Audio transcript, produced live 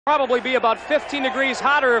Probably be about 15 degrees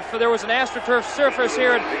hotter if there was an AstroTurf surface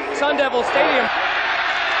here at Sun Devil Stadium.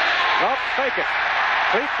 Nope, fake it.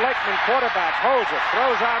 Clete Blakeman, quarterback, holds it,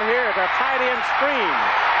 throws out here to tight end Scream.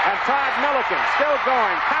 And Todd Milliken still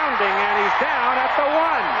going, pounding, and he's down at the 1.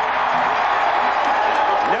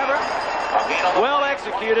 Never well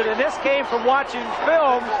executed, and this came from watching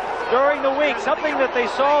film during the week, something that they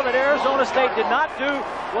saw that Arizona State did not do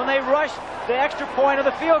when they rushed the extra point of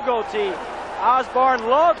the field goal tee. Osborne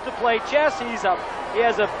loves to play chess. He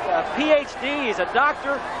has a PhD. He's a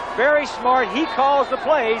doctor, very smart. He calls the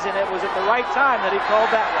plays, and it was at the right time that he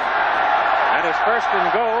called that one. And it's first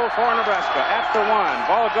and goal for Nebraska at the 1.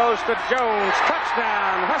 Ball goes to Jones.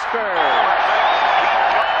 Touchdown, Huskers.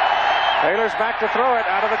 Taylor's back to throw it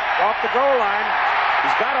off the goal line.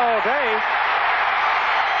 He's got all day.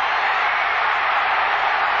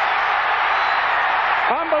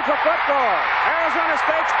 Fumble for football. Arizona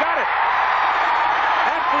State's got it.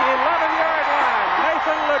 At the 11-yard line,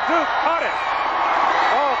 Nathan LeDuc caught it.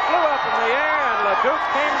 Ball flew up in the air, and LeDuc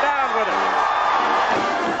came down with it.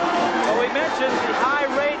 Well, we mentioned the high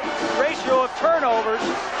ratio of turnovers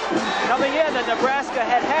coming in that Nebraska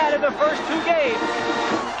had in the first 2 games.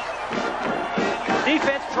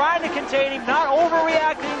 Defense trying to contain him, not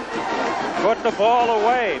overreacting. Put the ball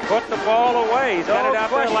away. Put the ball away. He's got it out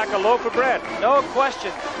there like a loaf of bread. No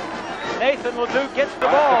question. Nathan LeDuc gets the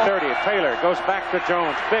ball. 30. Taylor goes back to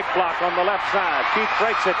Jones. Big block on the left side. Keith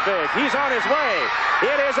breaks it big. He's on his way.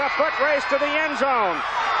 It is a foot race to the end zone.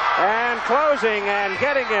 And closing and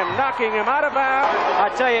getting him, knocking him out of bounds.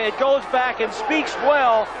 I tell you, it goes back and speaks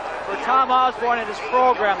well for Tom Osborne and his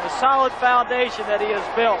program, the solid foundation that he has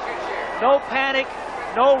built. No panic,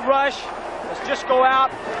 no rush. Let's just go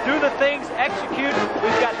out, do the things, execute.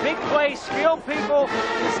 We've got big plays, skilled people.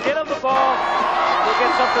 Let's get them the ball. We'll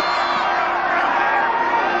get something.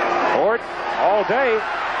 Ford all day.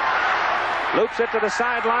 Loops it to the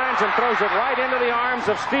sidelines and throws it right into the arms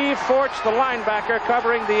of Steve Forch, the linebacker,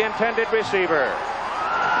 covering the intended receiver.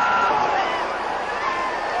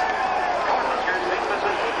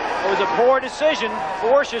 It was a poor decision.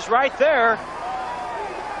 Forch is right there.